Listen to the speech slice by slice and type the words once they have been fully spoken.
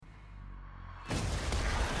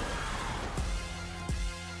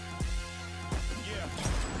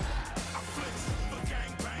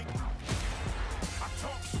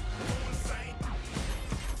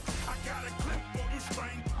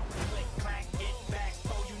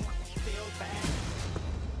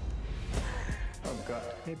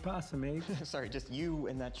Hey, Possum Ape. Sorry, just you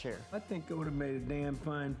in that chair. I think I would have made a damn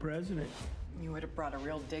fine president. You would have brought a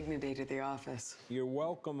real dignity to the office. You're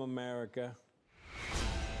welcome, America.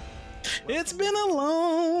 It's been a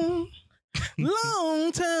long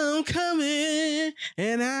time coming,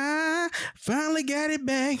 and I finally got it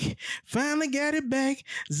back.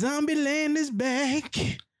 Zombieland is back.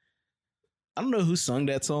 I don't know who sung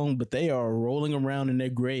that song, but they are rolling around in their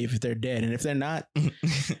grave if they're dead. And if they're not,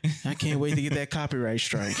 I can't wait to get that copyright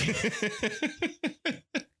strike.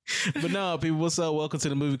 But no, people, what's up? Welcome to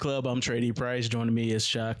the Movie Club. I'm Trey D. Price. Joining me is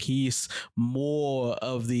Shaquise Moore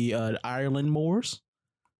of the Ireland Moors.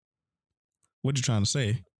 What you trying to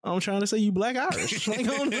say? I'm trying to say you Black Irish. Like,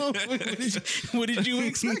 oh no, what did you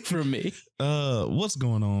expect from me? What's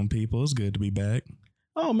going on, people? It's good to be back.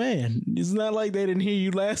 Oh man, it's not like they didn't hear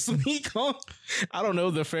you last week on, I don't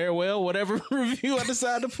know, the farewell, whatever review I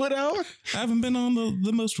decided to put out. I haven't been on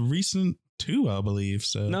the most recent two, I believe.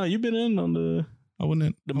 So no, you've been in on the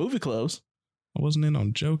movie clubs. I wasn't in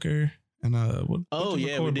on Joker, and what we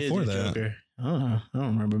did before that? Joker. I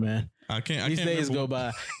don't remember, man. These days go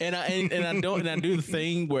by, and I do the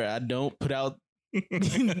thing where I don't put out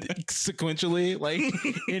sequentially, like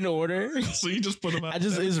in order. So you just put them out.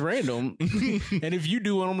 It's random. And if you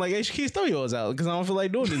do one, I'm like, hey, Shaquise, throw yours out because I don't feel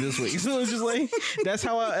like doing it this week. So it's just like that's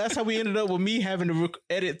how we ended up with me having to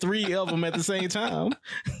edit 3 of them at the same time.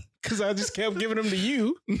 Because I just kept giving them to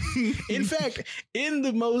you. In fact, in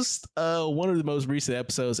the most one of the most recent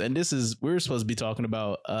episodes, and we were supposed to be talking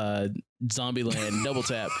about Zombieland Double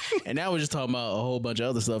Tap, and now we're just talking about a whole bunch of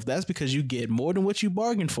other stuff. That's because you get more than what you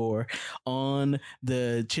bargained for on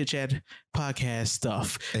the Chit Chat podcast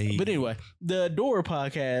stuff. Hey. But anyway, the Door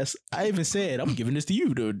podcast, I even said I'm giving this to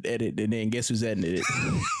you to edit, and then guess who's editing it?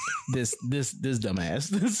 This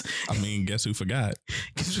dumbass. I mean, guess who forgot?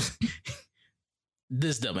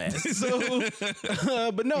 This dumbass.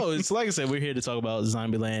 So, but no, it's like I said, we're here to talk about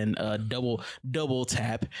Zombieland double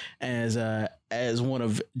tap as one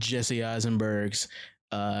of Jesse Eisenberg's.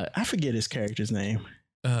 I forget his character's name.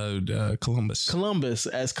 Columbus. One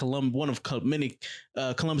of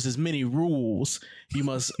Columbus's many rules. You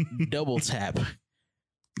must double tap.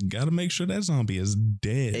 Got to make sure that zombie is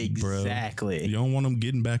dead, exactly. Bro. You don't want him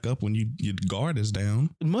getting back up when your guard is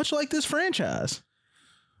down. Much like this franchise.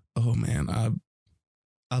 Oh man,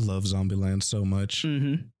 I love Zombieland so much.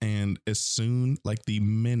 Mm-hmm. And as soon, like the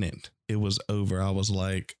minute it was over, I was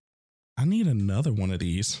like, I need another one of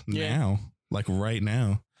these now, like right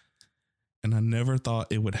now. And I never thought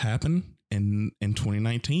it would happen. In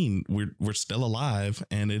 2019, we're still alive,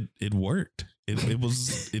 and it worked.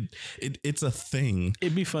 It's a thing.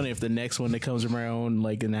 It'd be funny if the next one that comes around,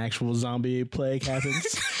 like an actual zombie plague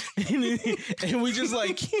happens, and we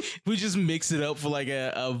just mix it up for like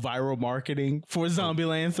a viral marketing for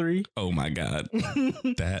Zombieland 3. Oh my god,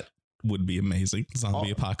 that would be amazing.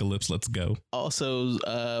 Zombie apocalypse, let's go. Also,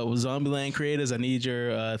 with Zombieland creators, I need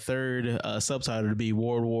your third subtitle to be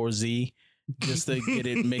World War Z. Just to get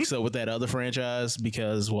it mixed up with that other franchise,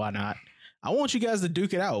 because why not? I want you guys to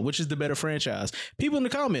duke it out. Which is the better franchise? People in the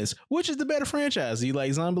comments, which is the better franchise? Do you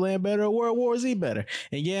like Zombieland better or World War Z better?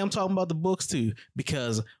 And yeah, I'm talking about the books too,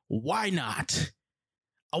 because why not?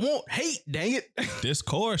 I won't hate, dang it.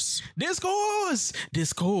 Discord.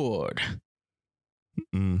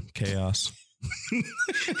 Chaos. I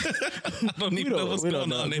don't even know what's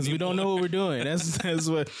going on because we don't know what we're doing. That's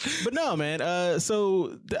what. But no, man.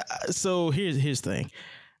 So here's the thing.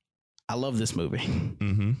 I love this movie.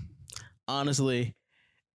 Mm-hmm. Honestly,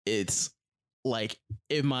 it's like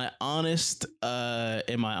in my honest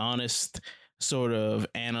sort of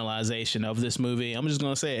analyzation of this movie, I'm just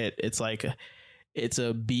gonna say it. It's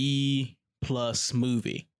a B+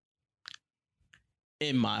 movie.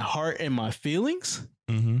 In my heart and my feelings.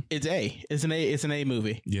 Mm-hmm. It's an A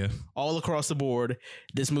movie. Yeah. All across the board,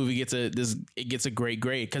 this movie gets a great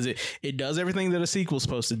grade because it does everything that a sequel's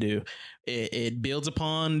supposed to do. It builds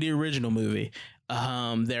upon the original movie.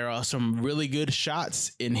 There are some really good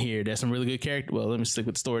shots in here. There's some really good character. Well, let me stick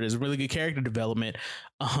with the story. There's really good character development.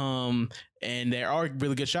 And there are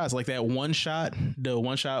really good shots, like that one shot, the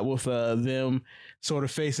one shot with them sort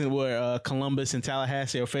of facing where Columbus and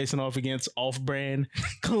Tallahassee are facing off against off-brand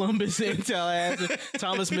Columbus and Tallahassee.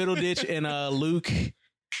 Thomas Middleditch and Luke.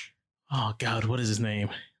 Oh God, what is his name?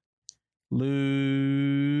 Luke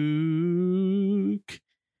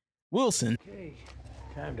Wilson. Okay,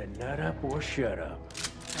 time to nut up or shut up.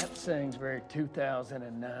 That saying's very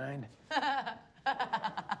 2009.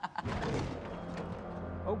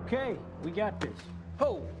 Okay, we got this.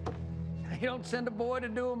 Ho! You don't send a boy to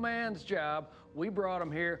do a man's job. We brought him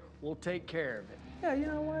here. We'll take care of it. Yeah, you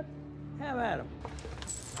know what? Have at him.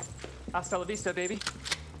 Hasta la vista, baby.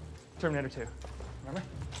 Terminator 2. Remember?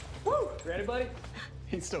 Woo! Ready, buddy?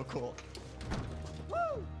 He's so cool.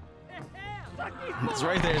 It's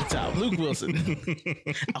right there at the top. Luke Wilson.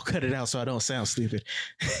 I'll cut it out so I don't sound stupid.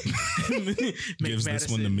 Gives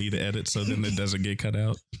this one to me to edit so then it doesn't get cut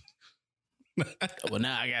out. Well,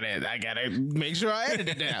 now I gotta make sure I edit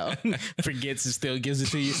it down. Forgets and still gives it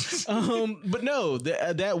to you. But no,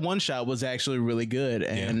 that one shot was actually really good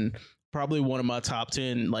and probably one of my top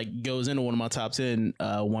 10. Like goes into one of my top 10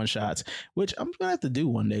 one shots, which I'm gonna have to do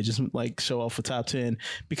one day. Just like show off a top 10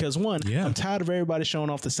 because I'm tired of everybody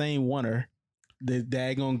showing off the same oneer. The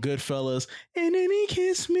daggone Goodfellas, and then he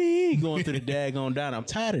kissed me going through the daggone diner. I'm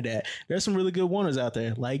tired of that. There's some really good oneers out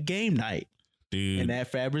there, like Game Night, dude, and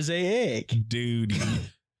that Fabergé egg, dude.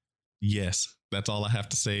 Yes, that's all I have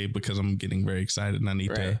to say because I'm getting very excited and I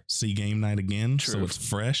need to see Game Night again, so it's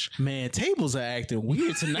fresh. Man, tables are acting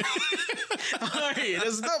weird tonight. All right,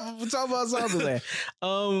 that's enough. We'll talk about Zombieland.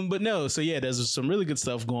 But no, so yeah, there's some really good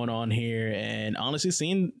stuff going on here, and honestly,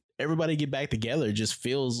 seeing everybody get back together just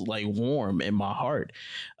feels like warm in my heart.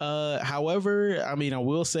 However, I mean, I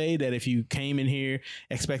will say that if you came in here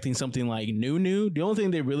expecting something like new, the only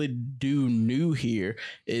thing they really do new here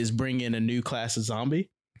is bring in a new class of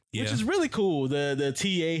zombie. Which is really cool. The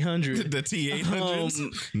T-800. The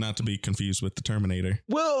T-800s. Not to be confused with the Terminator.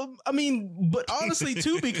 Well, I mean, but honestly,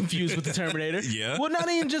 to be confused with the Terminator. Yeah. Well, not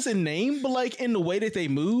even just in name, but like in the way that they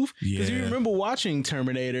move. Because you remember watching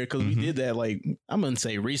Terminator, because we did that like, I'm going to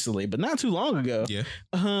say recently, but not too long ago. Yeah.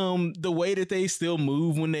 The way that they still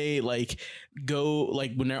move when they like go,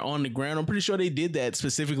 like when they're on the ground, I'm pretty sure they did that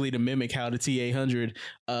specifically to mimic how the T-800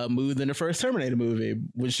 moved in the first Terminator movie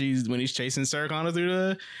when he's chasing Sarah Connor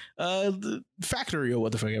through the factory or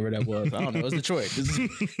what the fuck ever that was. I don't know. It's Detroit.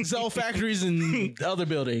 It's all factories and other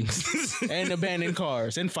buildings and abandoned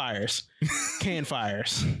cars and fires, can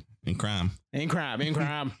fires. And crime. I don't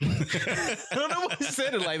know why I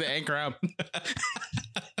said it like that. And crime.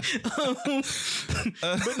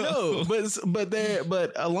 But no,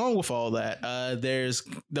 but along with all that, there's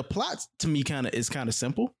the plot to me is kind of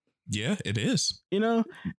simple. Yeah, it is. You know,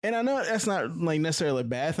 and I know that's not like necessarily a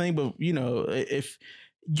bad thing, but you know, if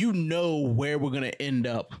you know where we're gonna end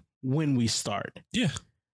up when we start. Yeah.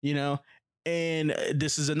 You know, and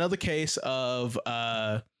this is another case of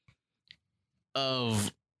I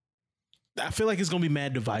feel like it's gonna be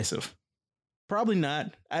mad divisive. Probably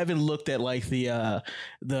not. I haven't looked at like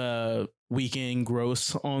the weekend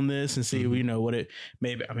gross on this and see you know what it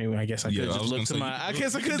maybe. I mean, I guess I could just look to my. I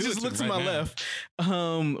guess I could just look to my left.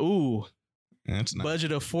 Ooh. That's not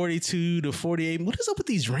budget of 42 to 48. What is up with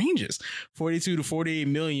these ranges? 42 to 48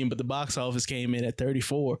 million, but the box office came in at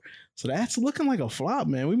 34. So that's looking like a flop,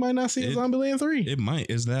 man. We might not see a Zombieland 3. It might.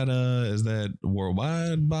 Is that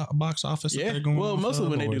worldwide box office? Yeah. That they're going well, mostly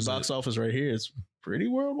when they do box it? office right here, it's pretty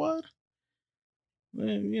worldwide.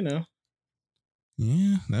 Man, you know.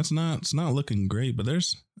 Yeah, it's not looking great, but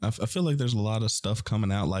I feel like there's a lot of stuff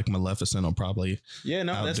coming out like Maleficent will probably. Yeah,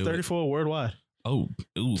 no, that's 34 worldwide. Oh,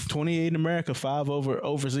 oof. 28 in America, 5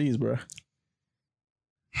 overseas, bro.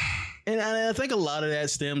 And I think a lot of that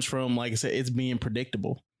stems from, like I said, it's being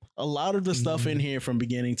predictable. A lot of the stuff in here from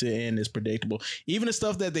beginning to end is predictable. Even the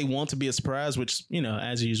stuff that they want to be a surprise, which, you know,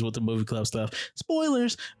 as usual with the movie club stuff,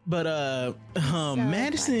 spoilers. But so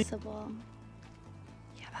Madison. Flexible.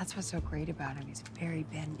 Yeah, that's what's so great about him. He's very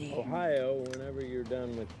bendy. Ohio, whenever you're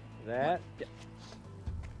done with that.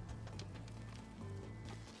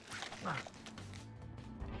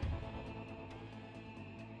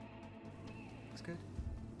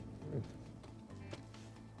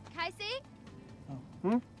 Can I see?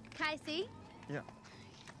 Hmm? Can I see? Yeah.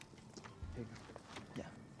 Here you go.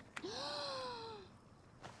 Yeah.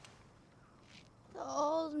 The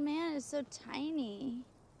old man is so tiny.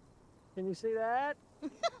 Can you see that?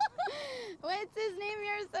 What's his name?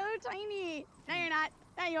 You're so tiny. No, you're not.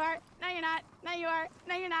 No, you are. No, you're not. No, you are.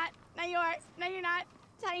 No, you're not. No, you are. No, you're not.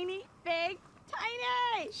 Tiny, big,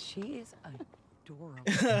 tiny. She is adorable.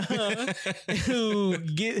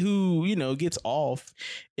 who you know gets off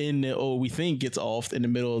we think gets off in the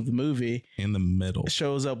middle of the movie. In the middle.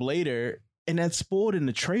 Shows up later, and that's spoiled in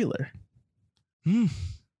the trailer.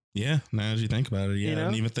 Yeah, now as you think about it, yeah, you know? I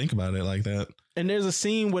didn't even think about it like that. And there's a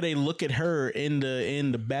scene where they look at her in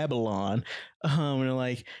the Babylon, and they're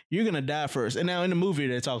like, "You're gonna die first." And now in the movie,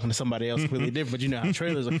 they're talking to somebody else completely different. But you know how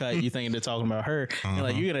trailers are cut. You thinking they're talking about her. And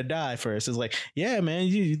like, "You're gonna die first." It's like, "Yeah, man,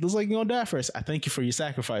 it looks like you're gonna die first. I thank you for your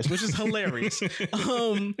sacrifice," which is hilarious.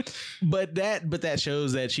 But that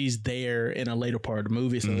shows that she's there in a later part of the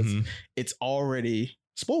movie, so it's already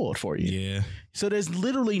spoiled for you. Yeah. So there's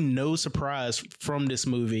literally no surprise from this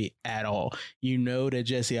movie at all. You know that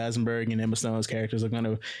Jesse Eisenberg and Emma Stone's characters are going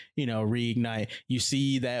to, reignite. You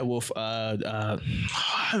see that with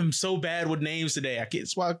I'm so bad with names today.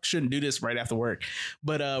 That's why I shouldn't do this right after work.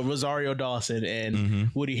 But Rosario Dawson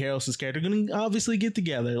and Woody Harrelson's character are going to obviously get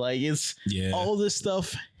together. Like all this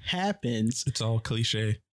stuff happens. It's all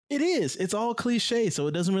cliche. It is. It's all cliche. So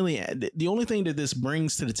it doesn't really. The only thing that this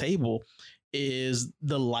brings to the table is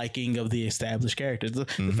the liking of the established characters. The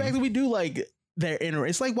fact that we do like their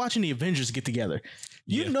it's like watching the Avengers get together.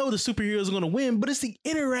 You know the superheroes are going to win, but it's the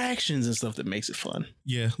interactions and stuff that makes it fun.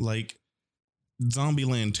 Yeah, like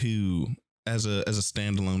Zombieland 2 as a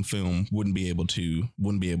standalone film wouldn't be able to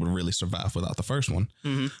really survive without the first one.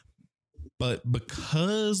 But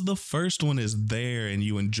because the first one is there and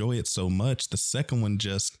you enjoy it so much, the second one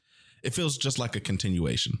it feels just like a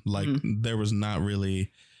continuation. Like there was not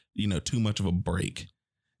really too much of a break,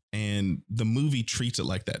 and the movie treats it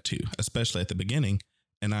like that too, especially at the beginning.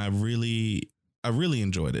 And I really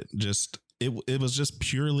enjoyed it. It was just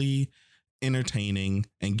purely entertaining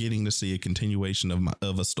and getting to see a continuation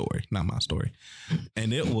of a story, not my story.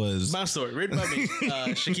 And it was my story written by me,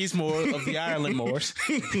 Shaquise Moore of the Ireland Moors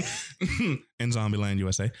in Zombieland,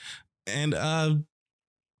 USA. And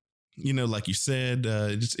like you said,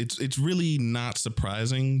 it's really not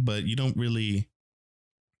surprising, but you don't really.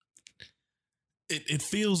 It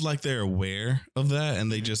feels like they're aware of that,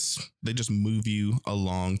 and they just move you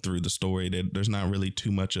along through the story. There's not really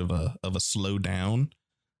too much of a slow down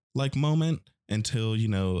like moment until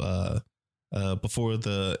before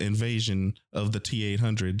the invasion of the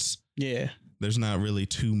T-800s. Yeah, there's not really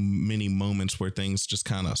too many moments where things just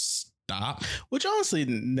kind of stop. Which honestly,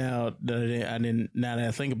 now that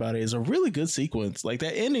I think about it, is a really good sequence. Like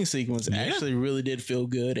that ending sequence actually really did feel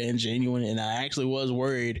good and genuine, and I actually was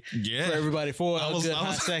worried for everybody for a good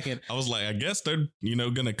hot second. I was like, I guess they're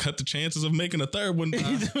gonna cut the chances of making a third one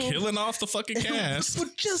by killing off the fucking cast.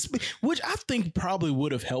 Which I think probably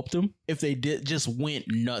would have helped them if they just went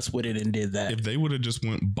nuts with it and did that. If they would have just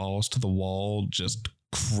went balls to the wall, just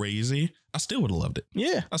crazy, I still would have loved it.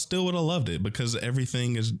 Yeah, I still would have loved it because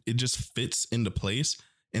everything it just fits into place,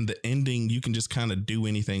 and the ending you can just kind of do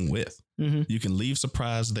anything with. You can leave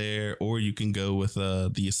surprise there, or you can go with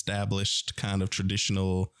the established kind of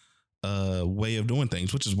traditional way of doing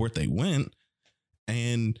things, which is where they went.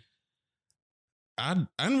 And I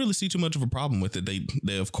didn't really see too much of a problem with it.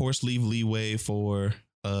 They of course leave leeway for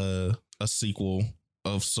a sequel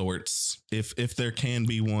of sorts. If there can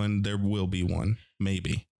be one, there will be one,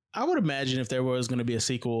 maybe. I would imagine if there was going to be a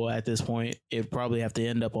sequel at this point, it'd probably have to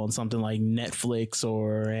end up on something like Netflix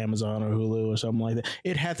or Amazon or Hulu or something like that.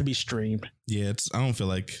 It'd have to be streamed. Yeah, I don't feel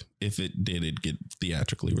like if it did, it'd get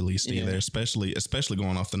theatrically released either, especially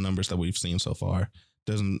going off the numbers that we've seen so far.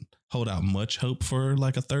 Doesn't hold out much hope for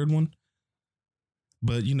like a third one.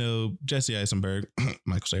 But, Jesse Eisenberg,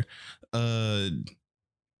 Michael Cera,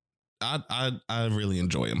 I really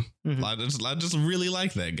enjoy him. I just really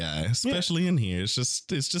like that guy, especially in here. It's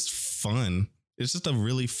just fun. It's just a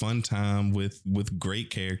really fun time with great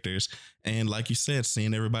characters. And like you said,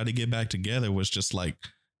 seeing everybody get back together was just like,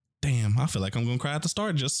 damn, I feel like I'm gonna cry at the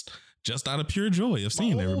start just out of pure joy of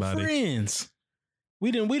seeing everybody. Friends. We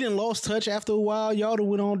didn't lost touch after a while. Y'all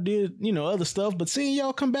went on did other stuff, but seeing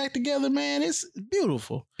y'all come back together, man, it's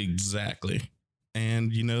beautiful. Exactly.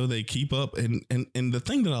 And, they keep up. And the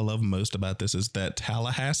thing that I love most about this is that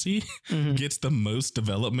Tallahassee gets the most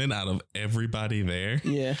development out of everybody there.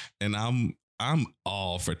 Yeah. And I'm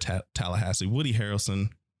all for Tallahassee. Woody Harrelson,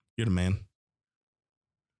 you're the man.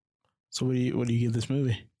 So what do you give this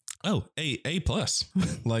movie? Oh, A plus.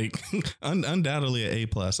 Like undoubtedly an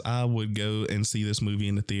A+. I would go and see this movie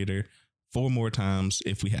in the theater 4 more times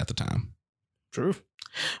if we had the time. True.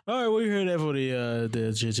 All right, we heard that for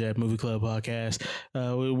the Chit Chat Movie Club podcast.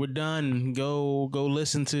 We're done. Go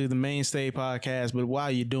listen to the Mainstay podcast. But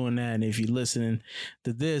while you're doing that, and if you're listening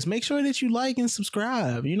to this, make sure that you like and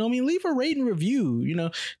subscribe. Leave a rate and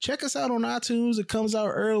review. Check us out on iTunes. It comes out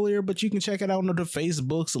earlier, but you can check it out on the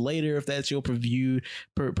Facebooks later if that's your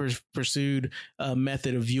pursued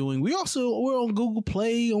method of viewing. We're on Google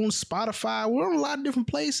Play, on Spotify. We're on a lot of different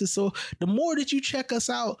places. So the more that you check us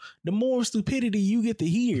out, the more stupidity you get to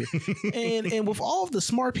hear. and with all of the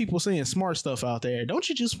smart people saying smart stuff out there, don't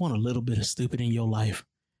you just want a little bit of stupid in your life?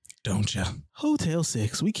 Don't you? Hotel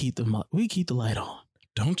 6, we keep the light on.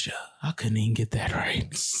 Don't you? I couldn't even get that right.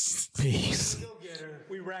 Peace. Go get her.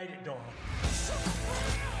 We ride it, dog.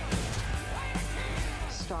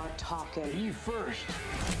 Start talking. You first.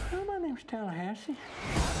 Oh, my name's Tallahassee.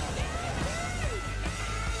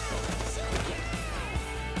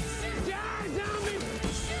 Die, zombie!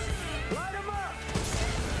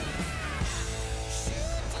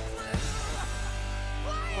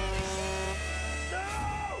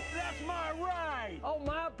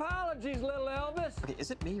 Fudgy's little Elvis? Okay, is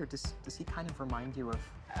it me or does he kind of remind you of?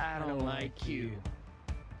 I don't like you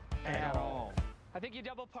at all. I think you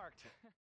double parked.